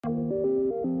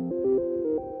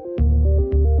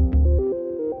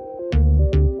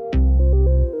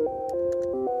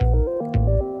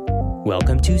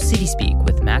Welcome to City Speak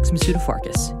with Max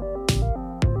Masudafarkas.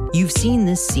 You've seen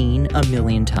this scene a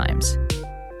million times.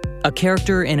 A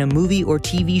character in a movie or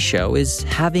TV show is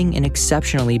having an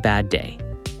exceptionally bad day.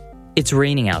 It's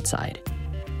raining outside.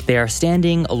 They are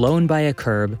standing alone by a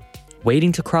curb,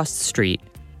 waiting to cross the street,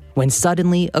 when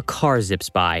suddenly a car zips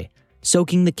by,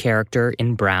 soaking the character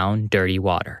in brown, dirty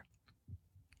water.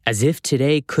 As if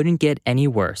today couldn't get any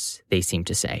worse, they seem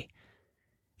to say.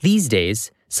 These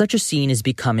days, such a scene is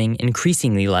becoming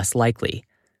increasingly less likely.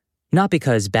 Not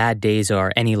because bad days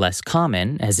are any less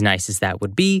common, as nice as that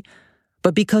would be,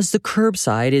 but because the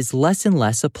curbside is less and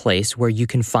less a place where you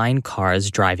can find cars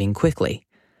driving quickly.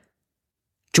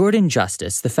 Jordan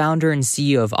Justice, the founder and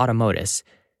CEO of Automotus,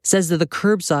 says that the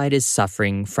curbside is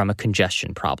suffering from a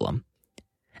congestion problem.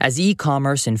 As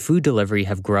e-commerce and food delivery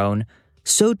have grown,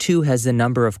 so too has the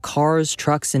number of cars,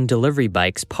 trucks, and delivery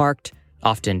bikes parked,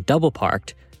 often double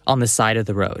parked, on the side of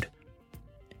the road.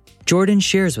 Jordan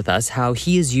shares with us how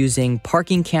he is using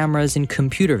parking cameras and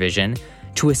computer vision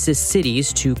to assist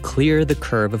cities to clear the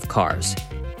curb of cars.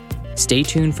 Stay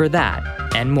tuned for that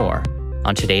and more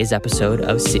on today's episode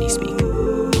of City Speak.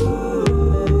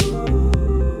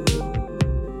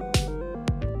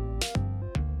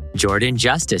 Jordan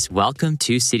Justice, welcome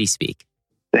to City Speak.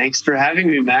 Thanks for having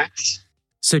me, Max.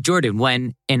 So Jordan,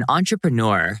 when an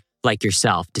entrepreneur like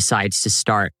yourself decides to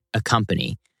start a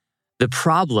company, the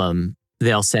problem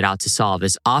they'll set out to solve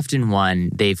is often one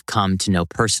they've come to know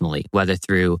personally, whether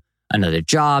through another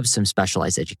job, some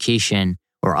specialized education,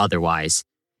 or otherwise.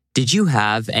 Did you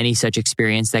have any such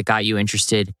experience that got you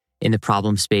interested in the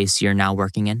problem space you're now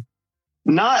working in?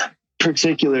 Not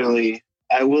particularly.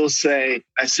 I will say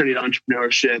I studied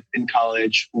entrepreneurship in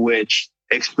college, which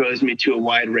exposed me to a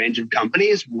wide range of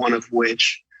companies, one of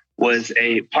which was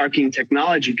a parking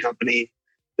technology company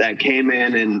that came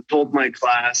in and told my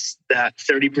class that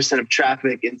 30% of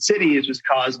traffic in cities was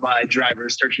caused by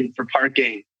drivers searching for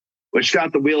parking, which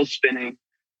got the wheels spinning.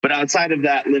 But outside of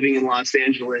that, living in Los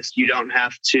Angeles, you don't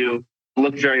have to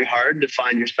look very hard to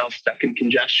find yourself stuck in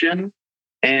congestion.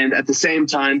 And at the same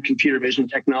time, computer vision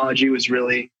technology was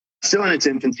really still in its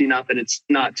infancy, not that it's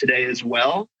not today as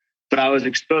well, but I was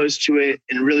exposed to it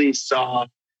and really saw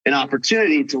an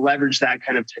opportunity to leverage that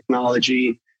kind of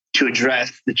technology to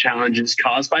address the challenges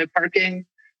caused by parking.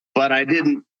 But I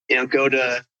didn't, go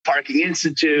to Parking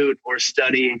Institute or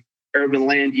study urban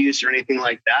land use or anything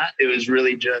like that. It was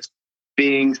really just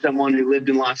being someone who lived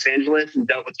in Los Angeles and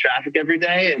dealt with traffic every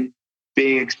day and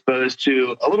being exposed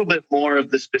to a little bit more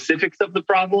of the specifics of the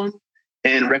problem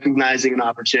and recognizing an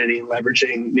opportunity and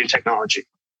leveraging new technology.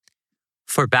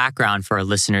 For background, for our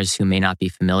listeners who may not be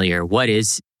familiar, what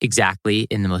is exactly,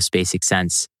 in the most basic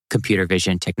sense, computer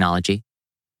vision technology?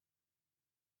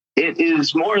 It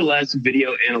is more or less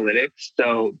video analytics.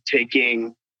 So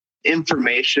taking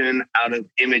information out of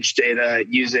image data,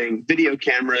 using video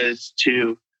cameras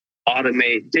to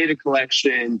automate data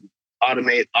collection,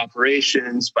 automate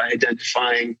operations by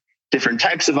identifying different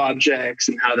types of objects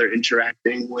and how they're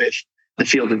interacting with the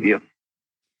field of view.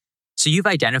 So you've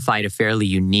identified a fairly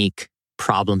unique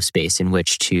problem space in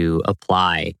which to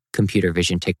apply computer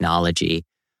vision technology.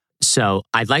 So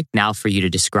I'd like now for you to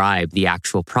describe the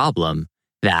actual problem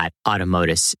that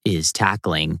Automotus is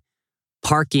tackling.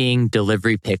 Parking,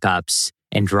 delivery pickups,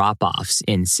 and drop-offs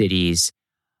in cities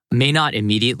may not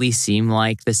immediately seem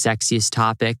like the sexiest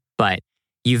topic, but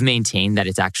you've maintained that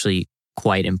it's actually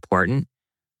quite important.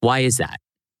 Why is that?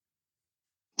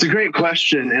 It's a great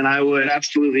question, and I would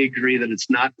absolutely agree that it's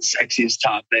not the sexiest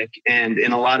topic, and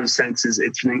in a lot of senses,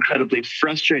 it's an incredibly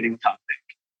frustrating topic.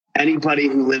 Anybody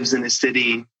who lives in a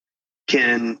city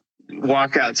can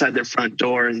walk outside their front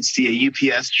door and see a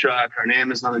UPS truck or an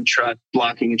Amazon truck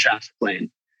blocking a traffic lane.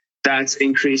 That's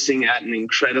increasing at an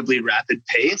incredibly rapid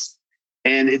pace,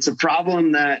 and it's a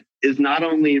problem that is not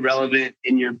only relevant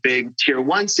in your big tier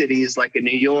 1 cities like in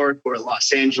New York or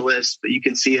Los Angeles, but you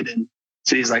can see it in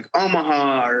cities like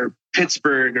Omaha or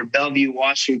Pittsburgh or Bellevue,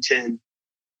 Washington.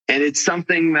 And it's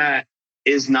something that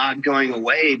is not going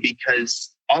away because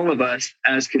all of us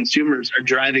as consumers are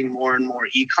driving more and more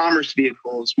e-commerce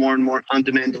vehicles, more and more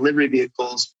on-demand delivery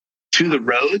vehicles to the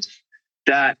roads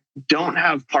that don't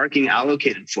have parking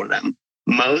allocated for them.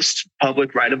 Most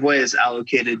public right-of-way is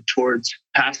allocated towards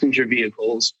passenger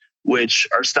vehicles, which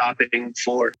are stopping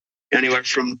for anywhere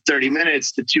from 30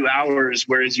 minutes to 2 hours,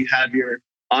 whereas you have your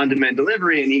on-demand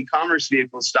delivery and e-commerce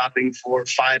vehicles stopping for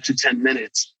 5 to 10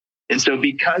 minutes. And so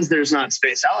because there's not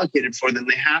space allocated for them,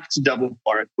 they have to double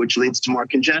park, which leads to more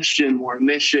congestion, more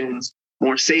emissions,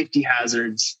 more safety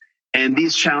hazards. And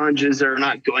these challenges are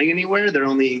not going anywhere. They're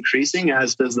only increasing,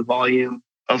 as does the volume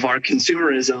of our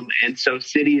consumerism. And so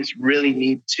cities really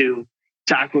need to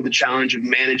tackle the challenge of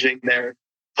managing their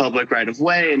public right of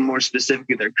way and more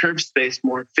specifically their curb space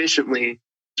more efficiently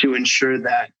to ensure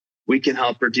that we can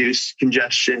help reduce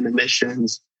congestion,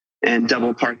 emissions, and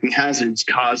double parking hazards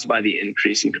caused by the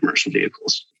increase in commercial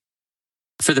vehicles.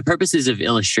 For the purposes of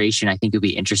illustration, I think it would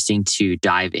be interesting to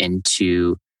dive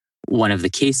into one of the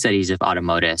case studies of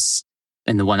Automotus.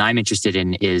 And the one I'm interested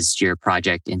in is your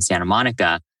project in Santa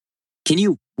Monica. Can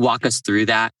you walk us through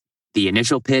that, the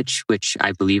initial pitch, which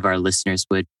I believe our listeners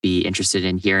would be interested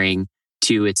in hearing,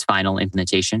 to its final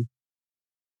implementation?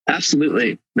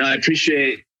 Absolutely. No, I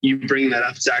appreciate you bringing that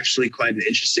up. It's actually quite an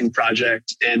interesting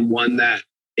project and one that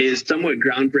is somewhat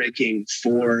groundbreaking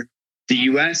for the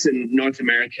US and North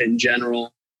America in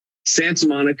general. Santa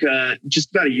Monica,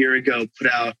 just about a year ago,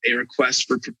 put out a request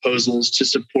for proposals to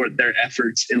support their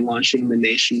efforts in launching the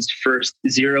nation's first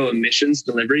zero emissions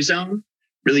delivery zone,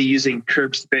 really using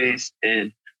curb space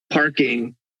and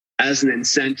parking as an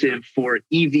incentive for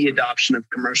EV adoption of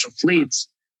commercial fleets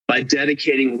by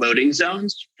dedicating loading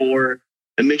zones for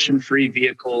emission-free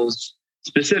vehicles,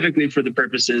 specifically for the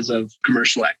purposes of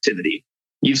commercial activity.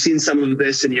 You've seen some of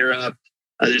this in Europe.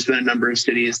 There's been a number of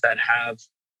cities that have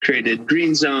created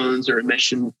green zones or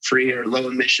emission-free or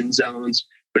low-emission zones.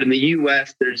 But in the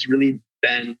US, there's really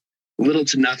been little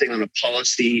to nothing on a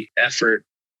policy effort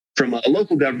from a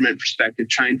local government perspective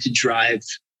trying to drive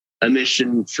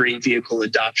emission-free vehicle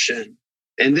adoption.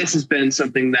 And this has been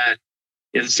something that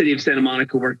the city of Santa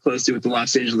Monica worked closely with the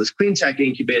Los Angeles Clean Tech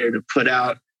Incubator to put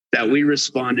out, that we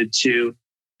responded to,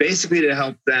 basically to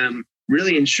help them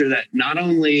really ensure that not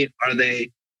only are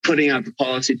they putting out the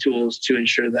policy tools to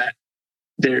ensure that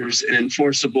there's an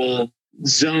enforceable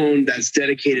zone that's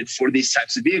dedicated for these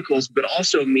types of vehicles, but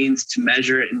also means to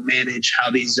measure and manage how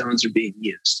these zones are being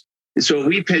used. And so what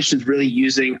we pitched is really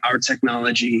using our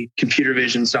technology, computer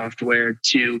vision software,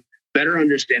 to better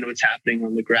understand what's happening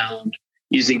on the ground,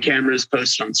 using cameras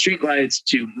posted on streetlights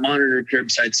to monitor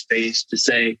curbside space to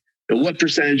say, what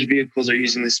percentage of vehicles are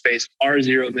using this space are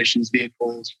zero emissions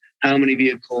vehicles, how many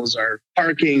vehicles are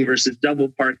parking versus double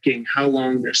parking, how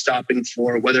long they're stopping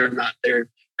for, whether or not they're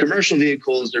commercial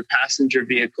vehicles or passenger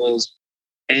vehicles.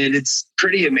 And it's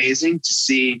pretty amazing to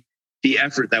see the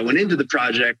effort that went into the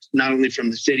project, not only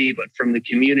from the city, but from the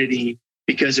community,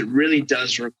 because it really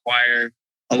does require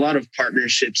a lot of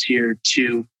partnerships here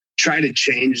to try to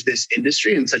change this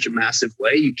industry in such a massive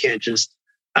way. You can't just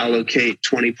allocate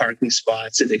 20 parking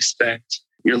spots and expect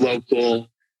your local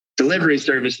delivery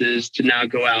services to now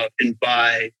go out and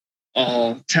buy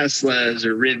all Teslas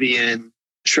or Rivian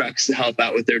trucks to help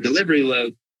out with their delivery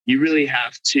load. You really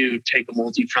have to take a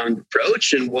multi-pronged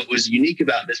approach. And what was unique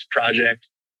about this project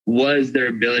was their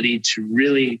ability to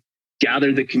really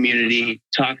gather the community,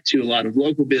 talk to a lot of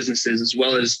local businesses, as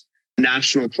well as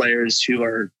national players who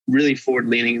are really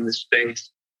forward-leaning in this space,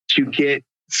 to get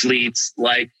fleets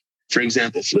like, for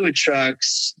example, Fluid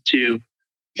Trucks, to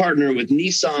partner with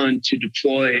Nissan to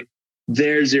deploy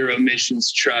their zero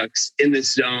emissions trucks in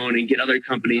this zone and get other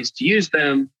companies to use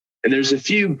them. And there's a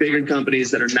few bigger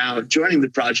companies that are now joining the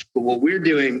project. But what we're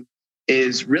doing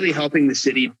is really helping the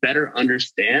city better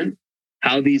understand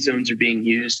how these zones are being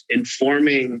used,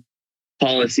 informing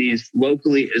policies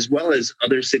locally, as well as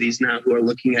other cities now who are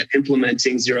looking at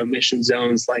implementing zero emission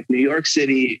zones like New York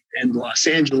City and Los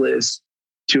Angeles,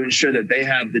 to ensure that they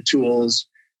have the tools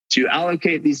to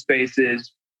allocate these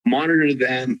spaces, monitor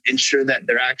them, ensure that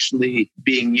they're actually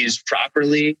being used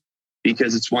properly,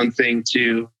 because it's one thing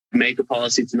to make a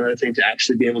policy, it's another thing to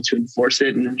actually be able to enforce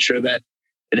it and ensure that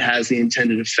it has the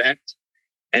intended effect.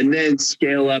 And then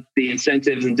scale up the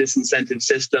incentives and disincentive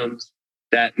systems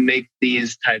that make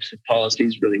these types of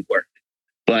policies really work.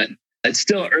 But it's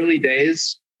still early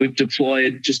days. We've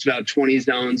deployed just about 20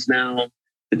 zones now.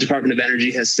 The Department of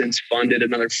Energy has since funded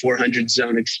another 400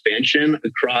 zone expansion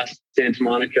across Santa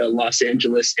Monica, Los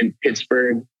Angeles, and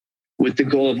Pittsburgh, with the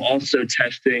goal of also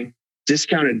testing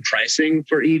discounted pricing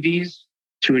for EVs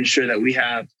to ensure that we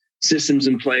have systems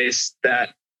in place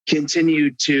that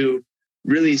continue to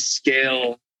really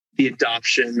scale the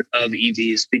adoption of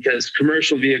EVs, because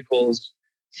commercial vehicles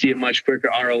see a much quicker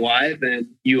ROI than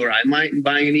you or I might in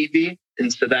buying an EV.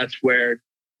 And so that's where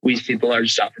we see the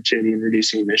largest opportunity in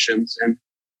reducing emissions. And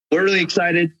we're really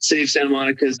excited. City of Santa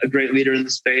Monica is a great leader in the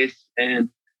space, and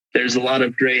there's a lot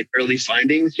of great early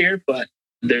findings here, but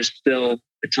there's still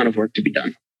a ton of work to be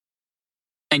done.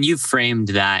 And you've framed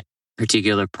that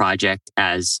particular project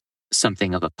as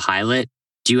something of a pilot.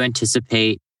 Do you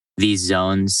anticipate these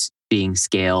zones being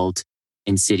scaled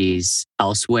in cities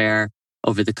elsewhere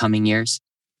over the coming years?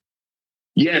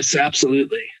 Yes,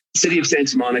 absolutely. City of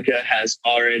Santa Monica has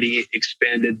already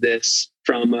expanded this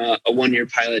from a one-year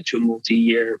pilot to a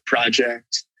multi-year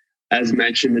project. As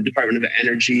mentioned, the Department of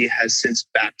Energy has since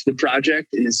backed the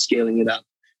project and is scaling it up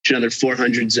to another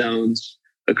 400 zones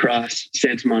across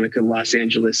Santa Monica, Los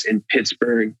Angeles, and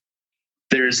Pittsburgh.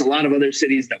 There's a lot of other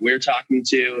cities that we're talking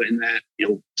to and that,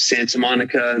 Santa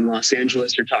Monica and Los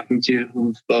Angeles are talking to,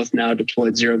 who've both now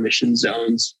deployed zero emission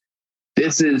zones.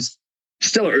 This is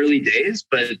still early days,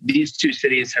 but these two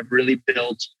cities have really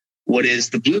built what is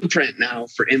the blueprint now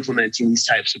for implementing these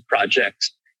types of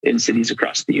projects in cities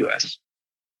across the US.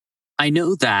 I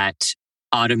know that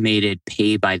automated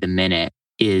pay by the minute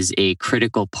is a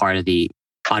critical part of the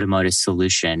automotive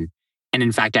solution. And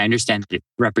in fact, I understand that it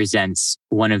represents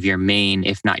one of your main,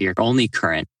 if not your only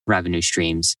current revenue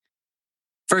streams.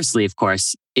 Firstly, of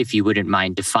course, if you wouldn't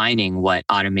mind defining what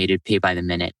automated pay by the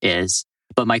minute is.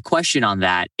 But my question on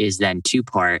that is then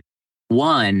two-part.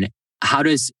 One, how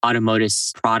does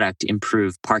Automotive's product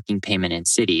improve parking payment in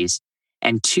cities?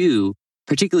 And two,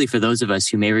 particularly for those of us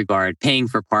who may regard paying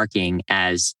for parking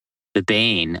as the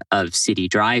bane of city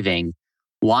driving,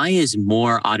 why is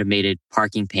more automated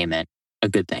parking payment a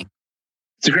good thing?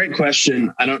 It's a great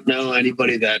question. I don't know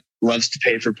anybody that loves to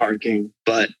pay for parking,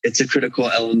 but it's a critical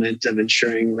element of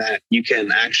ensuring that you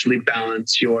can actually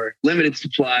balance your limited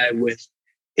supply with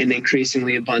an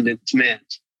increasingly abundant demand.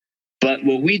 But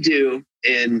what we do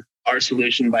in our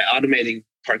solution by automating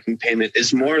parking payment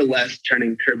is more or less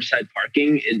turning curbside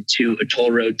parking into a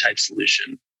toll road type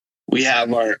solution. We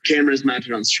have our cameras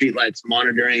mounted on streetlights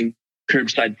monitoring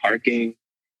curbside parking,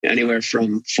 anywhere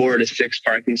from 4 to 6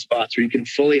 parking spots where you can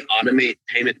fully automate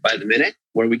payment by the minute,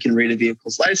 where we can read a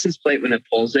vehicle's license plate when it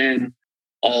pulls in,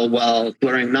 all while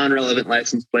blurring non-relevant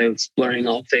license plates, blurring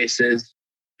all faces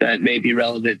that may be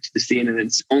relevant to the scene, and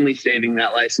it's only saving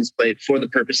that license plate for the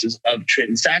purposes of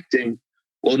transacting,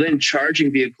 while then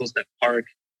charging vehicles that park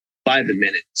by the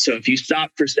minute. So if you stop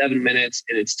for 7 minutes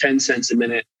and it's 10 cents a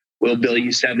minute, we'll bill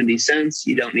you 70 cents.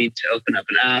 You don't need to open up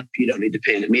an app. You don't need to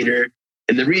pay in a meter.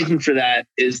 And the reason for that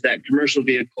is that commercial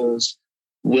vehicles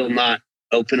will not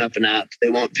open up an app. They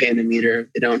won't pay in a meter.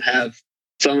 They don't have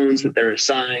phones that they're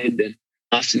assigned. And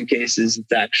often cases,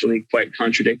 it's actually quite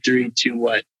contradictory to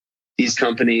what these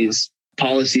companies'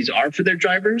 policies are for their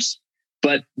drivers.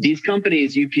 But these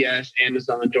companies, UPS,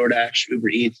 Amazon, DoorDash, Uber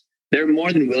Eats, they're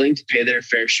more than willing to pay their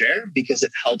fair share because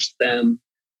it helps them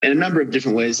in a number of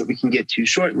different ways that we can get to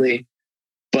shortly.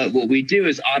 But what we do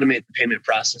is automate the payment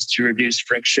process to reduce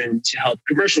friction, to help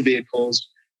commercial vehicles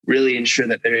really ensure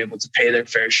that they're able to pay their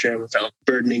fair share without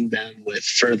burdening them with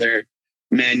further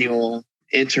manual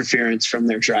interference from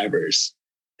their drivers.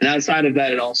 And outside of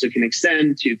that, it also can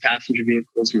extend to passenger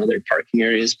vehicles and other parking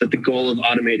areas. But the goal of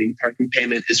automating parking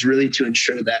payment is really to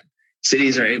ensure that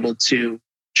cities are able to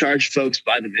charge folks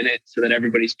by the minute so that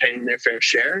everybody's paying their fair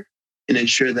share, and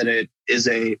ensure that it is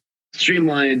a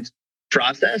streamlined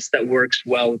process that works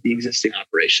well with the existing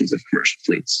operations of commercial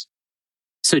fleets.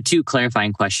 So 2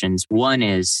 clarifying questions. One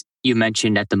is, you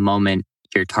mentioned at the moment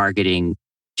you're targeting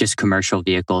just commercial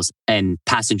vehicles and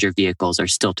passenger vehicles are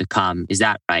still to come. Is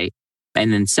that right?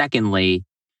 And then secondly,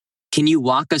 can you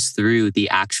walk us through the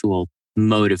actual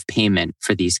mode of payment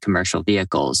for these commercial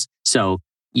vehicles? So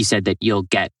you said that you'll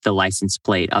get the license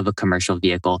plate of a commercial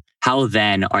vehicle. How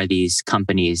then are these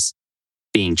companies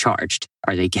being charged?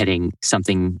 Are they getting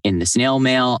something in the snail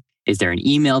mail? Is there an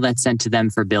email that's sent to them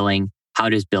for billing? How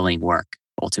does billing work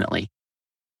ultimately?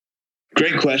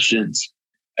 Great questions.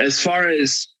 As far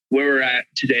as where we're at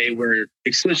today, we're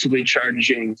exclusively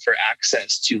charging for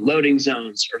access to loading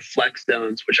zones or flex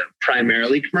zones, which are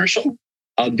primarily commercial,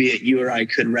 albeit you or I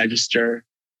could register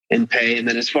and pay. And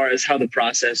then as far as how the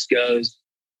process goes,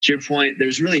 to your point,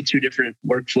 there's really 2 different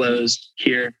workflows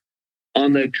here.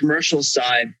 On the commercial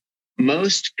side,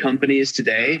 most companies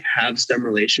today have some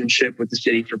relationship with the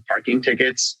city for parking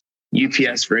tickets.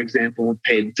 UPS, for example,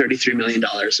 paid $33 million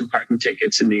in parking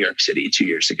tickets in New York City 2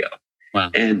 years ago. Wow.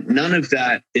 And none of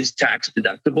that is tax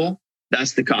deductible.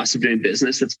 That's the cost of doing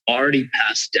business that's already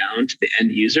passed down to the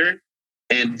end user.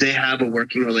 And they have a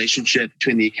working relationship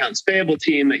between the accounts payable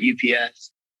team at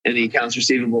UPS and the accounts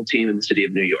receivable team in the city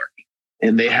of New York.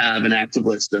 And they have an active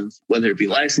list of whether it be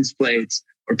license plates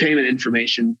or payment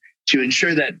information to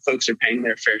ensure that folks are paying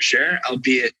their fair share,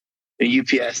 albeit the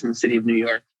UPS and the city of New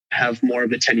York have more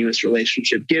of a tenuous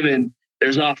relationship, given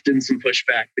there's often some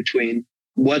pushback between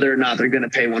whether or not they're going to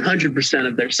pay 100%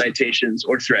 of their citations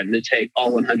or threaten to take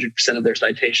all 100% of their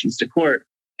citations to court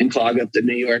and clog up the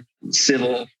New York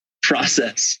civil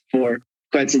process for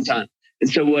quite some time. And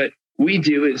so what we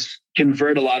do is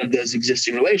convert a lot of those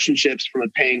existing relationships from a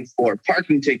paying for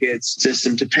parking tickets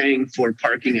system to paying for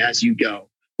parking as you go,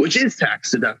 which is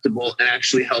tax deductible and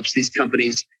actually helps these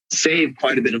companies save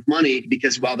quite a bit of money,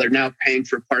 because while they're now paying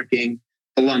for parking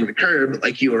along the curb,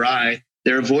 like you or I,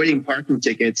 they're avoiding parking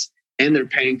tickets and they're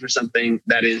paying for something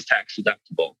that is tax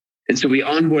deductible. And so we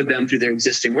onboard them through their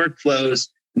existing workflows.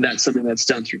 And that's something that's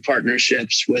done through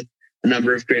partnerships with a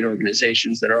number of great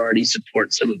organizations that already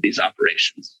support some of these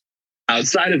operations.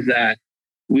 Outside of that,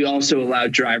 we also allow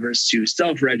drivers to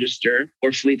self-register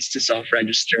or fleets to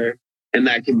self-register. And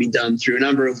that can be done through a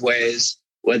number of ways,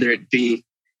 whether it be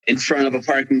in front of a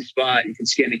parking spot, you can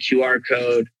scan a QR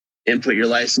code, input your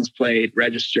license plate,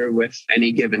 register with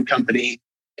any given company,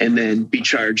 and then be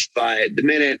charged by the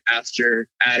minute after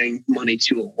adding money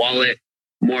to a wallet.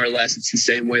 More or less, it's the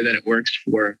same way that it works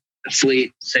for a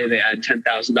fleet. Say they add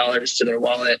 $10,000 to their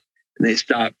wallet and they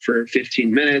stop for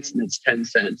 15 minutes and it's 10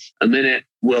 cents a minute.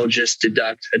 We'll just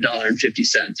deduct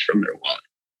 $1.50 from their wallet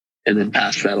and then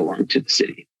pass that along to the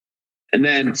city. And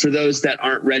then for those that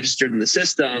aren't registered in the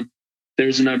system,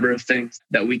 there's a number of things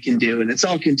that we can do. And it's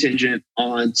all contingent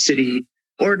on city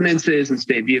ordinances and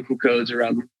state vehicle codes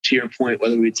around, to your point,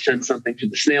 whether we'd send something to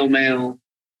the snail mail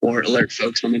or alert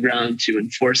folks on the ground to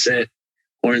enforce it,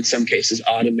 or in some cases,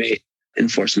 automate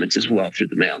enforcement as well through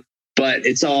the mail. But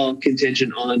it's all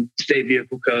contingent on state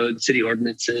vehicle codes, city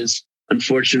ordinances.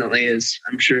 Unfortunately, as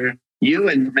I'm sure you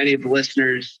and many of the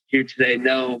listeners here today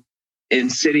know, in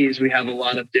cities, we have a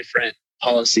lot of different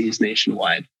policies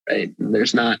nationwide, right? And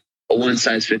there's not a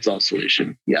one-size-fits-all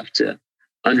solution. You have to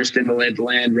understand the lay of the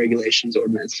land, regulations,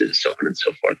 ordinances, so on and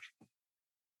so forth.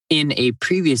 In a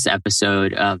previous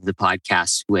episode of the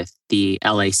podcast with the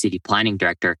LA City Planning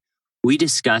Director, we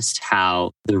discussed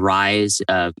how the rise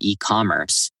of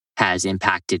e-commerce has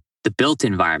impacted the built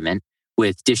environment,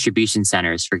 with distribution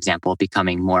centers, for example,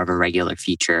 becoming more of a regular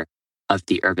feature of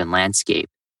the urban landscape.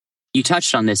 You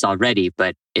touched on this already,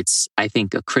 but it's, I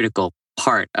think, a critical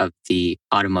part of the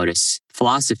Automotus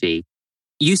philosophy.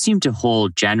 You seem to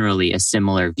hold generally a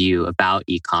similar view about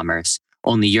e-commerce,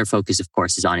 only your focus, of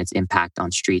course, is on its impact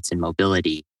on streets and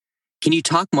mobility. Can you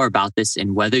talk more about this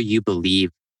and whether you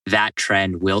believe that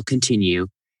trend will continue,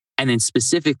 and then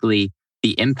specifically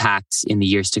the impacts in the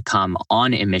years to come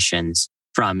on emissions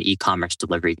from e-commerce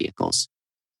delivery vehicles?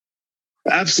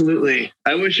 Absolutely.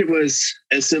 I wish it was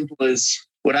as simple as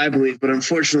what I believe, but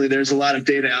unfortunately, there's a lot of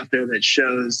data out there that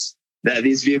shows that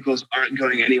these vehicles aren't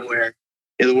going anywhere.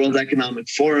 The World Economic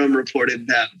Forum reported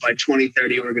that by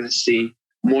 2030, we're going to see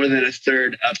more than a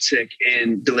third uptick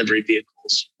in delivery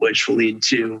vehicles, which will lead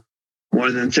to more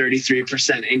than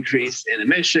 33% increase in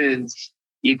emissions,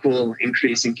 equal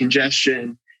increase in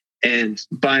congestion, and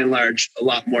by and large, a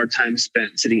lot more time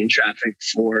spent sitting in traffic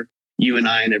for you and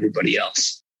I and everybody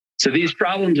else. So these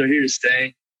problems are here to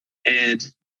stay, and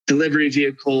delivery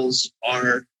vehicles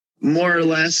are more or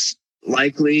less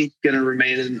likely going to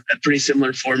remain in a pretty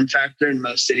similar form factor in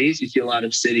most cities. You see a lot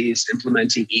of cities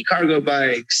implementing e-cargo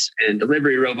bikes and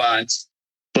delivery robots.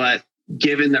 But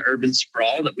given the urban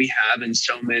sprawl that we have in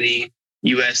so many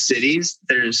US cities,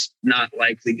 there's not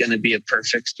likely going to be a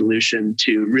perfect solution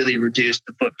to really reduce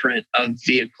the footprint of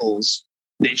vehicles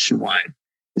nationwide.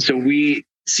 And so we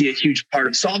see a huge part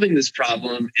of solving this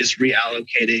problem is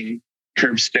reallocating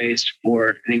curb space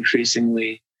for an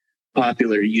increasingly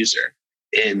popular user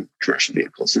in commercial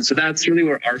vehicles. And so that's really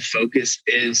where our focus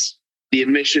is. The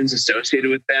emissions associated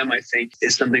with them, I think,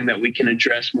 is something that we can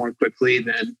address more quickly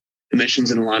than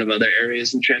emissions in a lot of other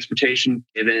areas in transportation,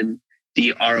 given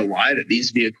the ROI that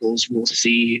these vehicles will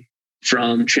see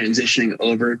from transitioning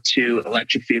over to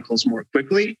electric vehicles more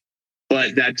quickly.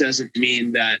 But that doesn't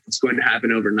mean that it's going to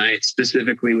happen overnight.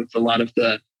 Specifically with a lot of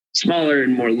the smaller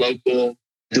and more local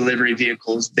delivery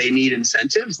vehicles, they need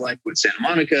incentives like what Santa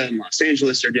Monica and Los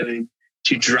Angeles are doing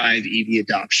to drive EV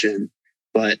adoption.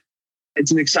 But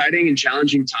it's an exciting and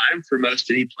challenging time for most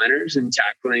city planners in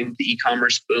tackling the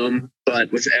e-commerce boom.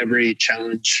 But with every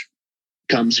challenge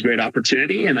comes great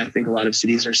opportunity. And I think a lot of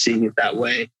cities are seeing it that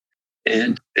way.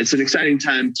 And it's an exciting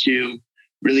time to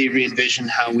really re-envision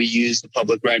how we use the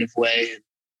public right of way and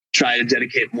try to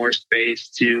dedicate more space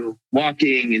to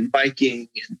walking and biking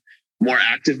and more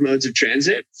active modes of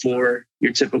transit for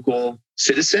your typical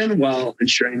citizen, while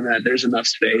ensuring that there's enough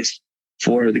space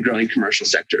for the growing commercial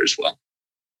sector as well.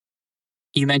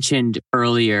 You mentioned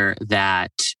earlier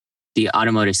that the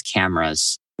Automotus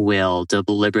cameras will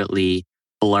deliberately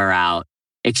blur out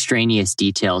extraneous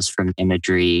details from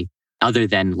imagery other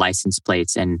than license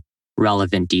plates and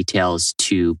relevant details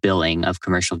to billing of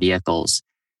commercial vehicles.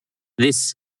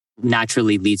 This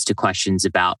naturally leads to questions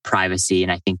about privacy,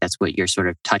 and I think that's what you're sort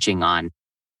of touching on.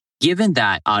 Given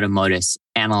that Automotus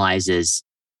analyzes,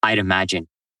 I'd imagine,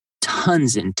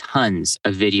 tons and tons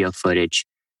of video footage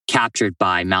captured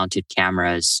by mounted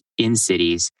cameras in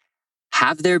cities,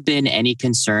 have there been any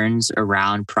concerns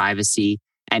around privacy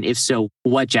And if so,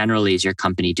 what generally is your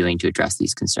company doing to address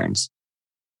these concerns?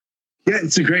 Yeah,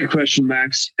 it's a great question,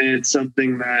 Max. And it's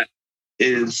something that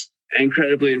is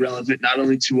incredibly relevant, not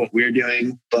only to what we're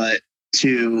doing, but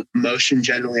to motion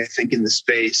generally, I think, in the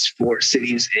space for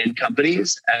cities and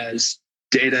companies, as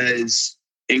data is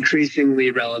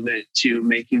increasingly relevant to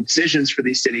making decisions for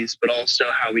these cities, but also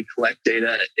how we collect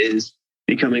data is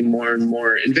becoming more and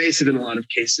more invasive in a lot of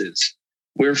cases.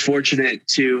 We're fortunate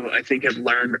to, I think, have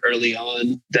learned early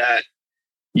on that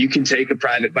you can take a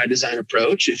private by design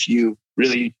approach if you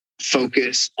really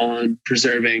focus on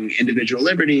preserving individual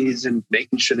liberties and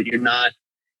making sure that you're not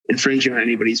infringing on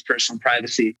anybody's personal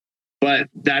privacy. But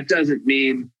that doesn't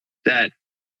mean that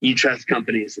you trust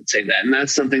companies that say that. And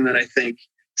that's something that I think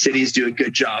cities do a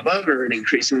good job of, or an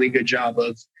increasingly good job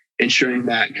of, ensuring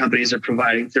that companies are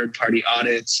providing third-party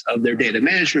audits of their data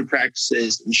management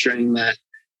practices, ensuring that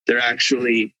they're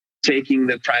actually taking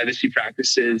the privacy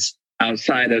practices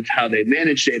outside of how they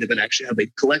manage data, but actually how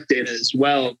they collect data as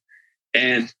well.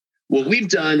 And what we've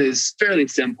done is fairly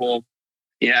simple.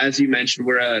 Yeah, as you mentioned,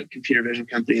 we're a computer vision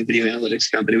company, a video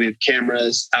analytics company. We have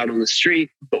cameras out on the street,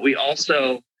 but we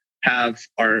also have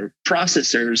our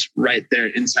processors right there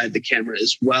inside the camera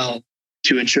as well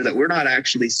to ensure that we're not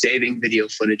actually saving video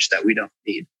footage that we don't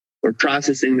need. We're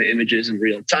processing the images in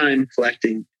real time,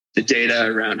 collecting the data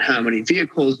around how many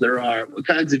vehicles there are, what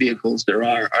kinds of vehicles there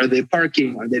are they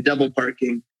parking, are they double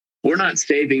parking? We're not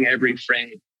saving every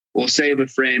frame. We'll save a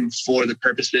frame for the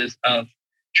purposes of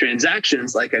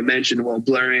transactions, like I mentioned, while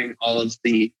blurring all of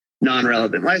the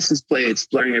non-relevant license plates,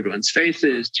 blurring everyone's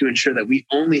faces to ensure that we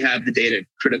only have the data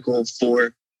critical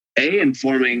for A,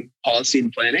 informing policy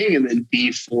and planning, and then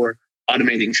B, for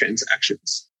automating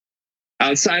transactions.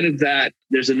 Outside of that,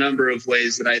 there's a number of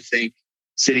ways that I think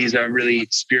cities are really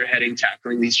spearheading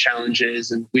tackling these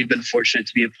challenges. And we've been fortunate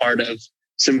to be a part of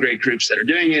some great groups that are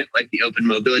doing it, like the Open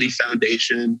Mobility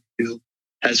Foundation, who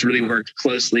has really worked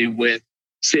closely with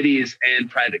cities and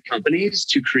private companies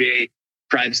to create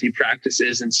privacy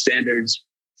practices and standards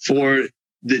for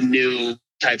the new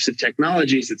types of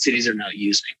technologies that cities are now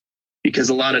using. Because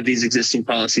a lot of these existing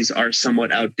policies are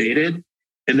somewhat outdated,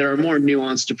 and there are more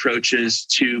nuanced approaches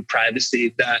to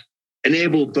privacy that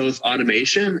enable both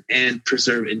automation and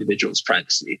preserve individuals'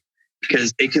 privacy.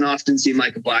 Because it can often seem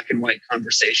like a black and white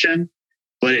conversation,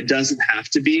 but it doesn't have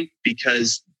to be,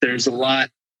 because there's a lot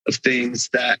of things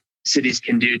that cities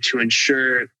can do to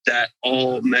ensure that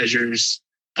all measures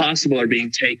possible are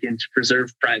being taken to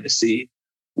preserve privacy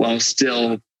while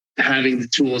still having the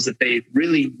tools that they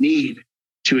really need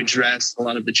to address a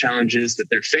lot of the challenges that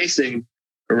they're facing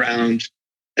around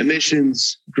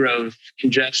emissions, growth,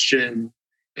 congestion,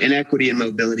 inequity, and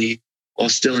mobility, while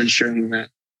still ensuring that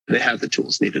they have the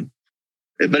tools needed.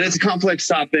 But it's a complex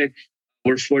topic.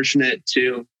 We're fortunate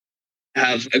to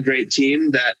have a great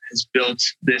team that has built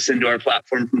this into our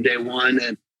platform from day one.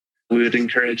 And we would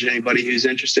encourage anybody who's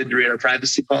interested to read our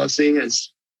privacy policy, as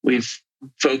we've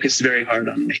focused very hard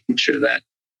on making sure that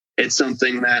it's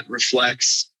something that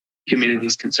reflects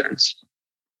community's concerns.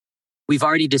 We've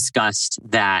already discussed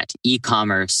that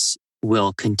e-commerce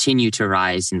will continue to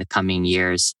rise in the coming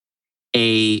years.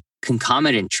 A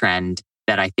concomitant trend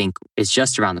that I think is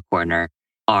just around the corner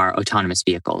are autonomous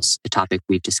vehicles, a topic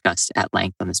we've discussed at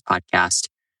length on this podcast.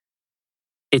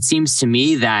 It seems to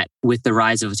me that with the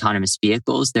rise of autonomous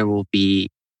vehicles, there will be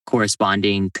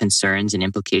corresponding concerns and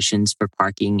implications for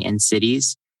parking in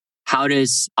cities. How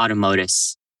does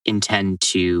Automotus intend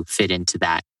to fit into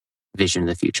that vision of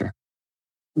the future?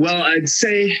 Well, I'd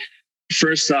say,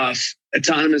 first off,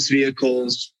 autonomous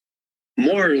vehicles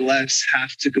more or less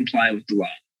have to comply with the law,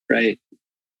 right?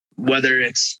 Whether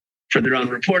it's for their own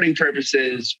reporting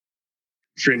purposes.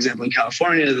 For example, in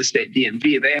California, the state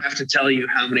DMV, they have to tell you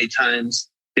how many times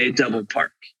they double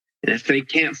park. And if they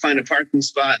can't find a parking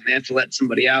spot and they have to let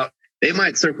somebody out, they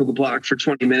might circle the block for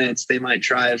 20 minutes. They might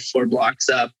drive 4 blocks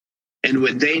up. And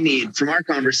what they need from our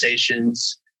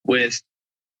conversations with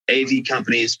AV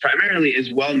companies primarily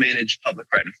is well-managed public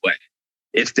right-of-way.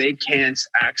 If they can't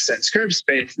access curb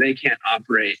space, they can't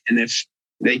operate. And if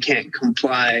they can't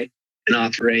comply and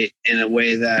operate in a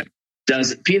way that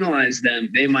doesn't penalize them,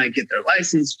 they might get their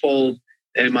license pulled.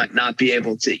 They might not be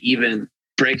able to even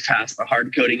break past the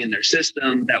hard coding in their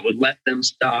system that would let them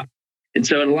stop. And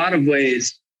so in a lot of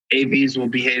ways, AVs will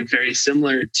behave very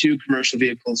similar to commercial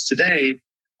vehicles today,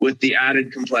 with the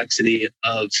added complexity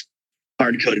of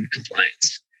hard-coded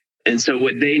compliance. And so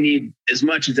what they need, as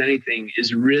much as anything,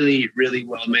 is really, really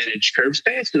well-managed curb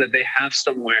space so that they have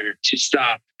somewhere to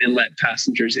stop and let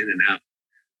passengers in and out.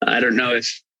 I don't know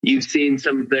if you've seen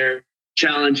some of their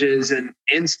challenges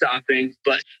and stopping.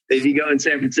 But if you go in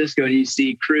San Francisco and you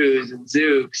see Cruise and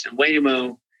Zoox and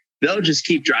Waymo, they'll just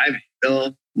keep driving.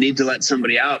 They'll need to let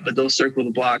somebody out, but they'll circle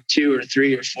the block 2 or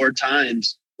 3 or 4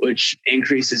 times, which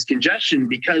increases congestion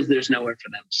because there's nowhere for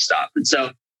them to stop. And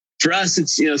so for us,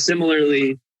 it's,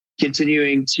 similarly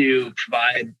continuing to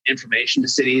provide information to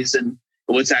cities and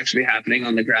what's actually happening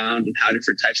on the ground and how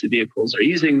different types of vehicles are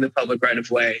using the public right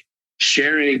of way,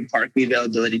 sharing parking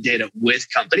availability data with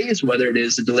companies, whether it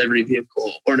is a delivery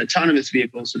vehicle or an autonomous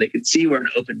vehicle, so they can see where an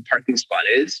open parking spot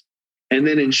is, and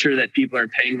then ensure that people are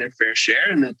paying their fair share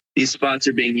and that these spots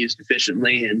are being used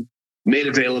efficiently and made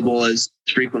available as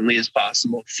frequently as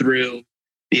possible through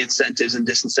the incentives and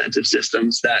disincentive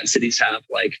systems that cities have,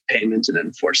 like payments and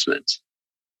enforcement.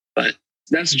 But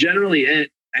that's generally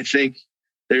it. I think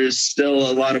there's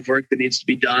still a lot of work that needs to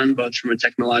be done, both from a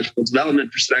technological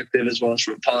development perspective as well as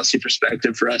from a policy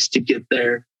perspective for us to get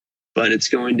there. But it's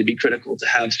going to be critical to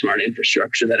have smart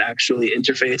infrastructure that actually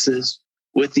interfaces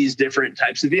with these different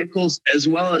types of vehicles, as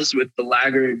well as with the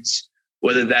laggards,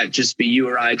 whether that just be you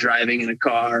or I driving in a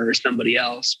car or somebody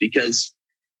else, because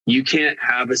you can't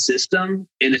have a system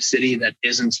in a city that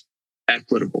isn't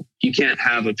equitable. You can't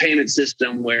have a payment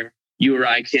system where you or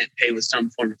I can't pay with some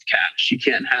form of cash. You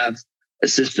can't have a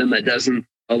system that doesn't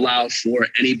allow for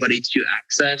anybody to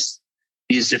access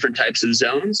these different types of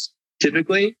zones,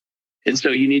 typically. And so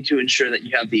you need to ensure that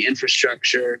you have the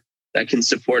infrastructure that can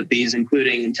support these,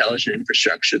 including intelligent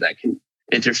infrastructure that can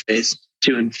interface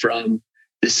to and from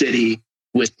the city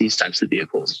with these types of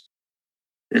vehicles.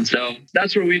 And so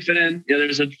that's where we fit in.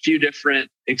 There's a few different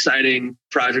exciting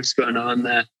projects going on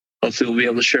that hopefully we'll be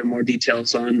able to share more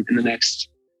details on in the next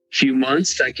few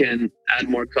months. I can add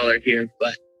more color here,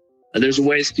 but there's a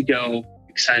ways to go.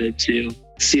 Excited to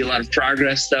see a lot of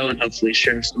progress, though, and hopefully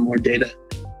share some more data.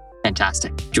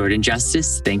 Fantastic. Jordan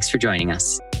Justice, thanks for joining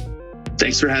us.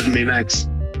 Thanks for having me, Max.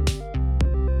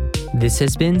 This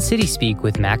has been City Speak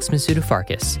with Max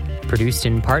Masudafarkis, produced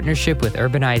in partnership with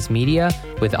Urbanized Media,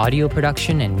 with audio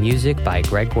production and music by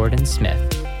Greg Gordon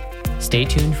Smith. Stay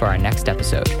tuned for our next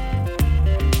episode.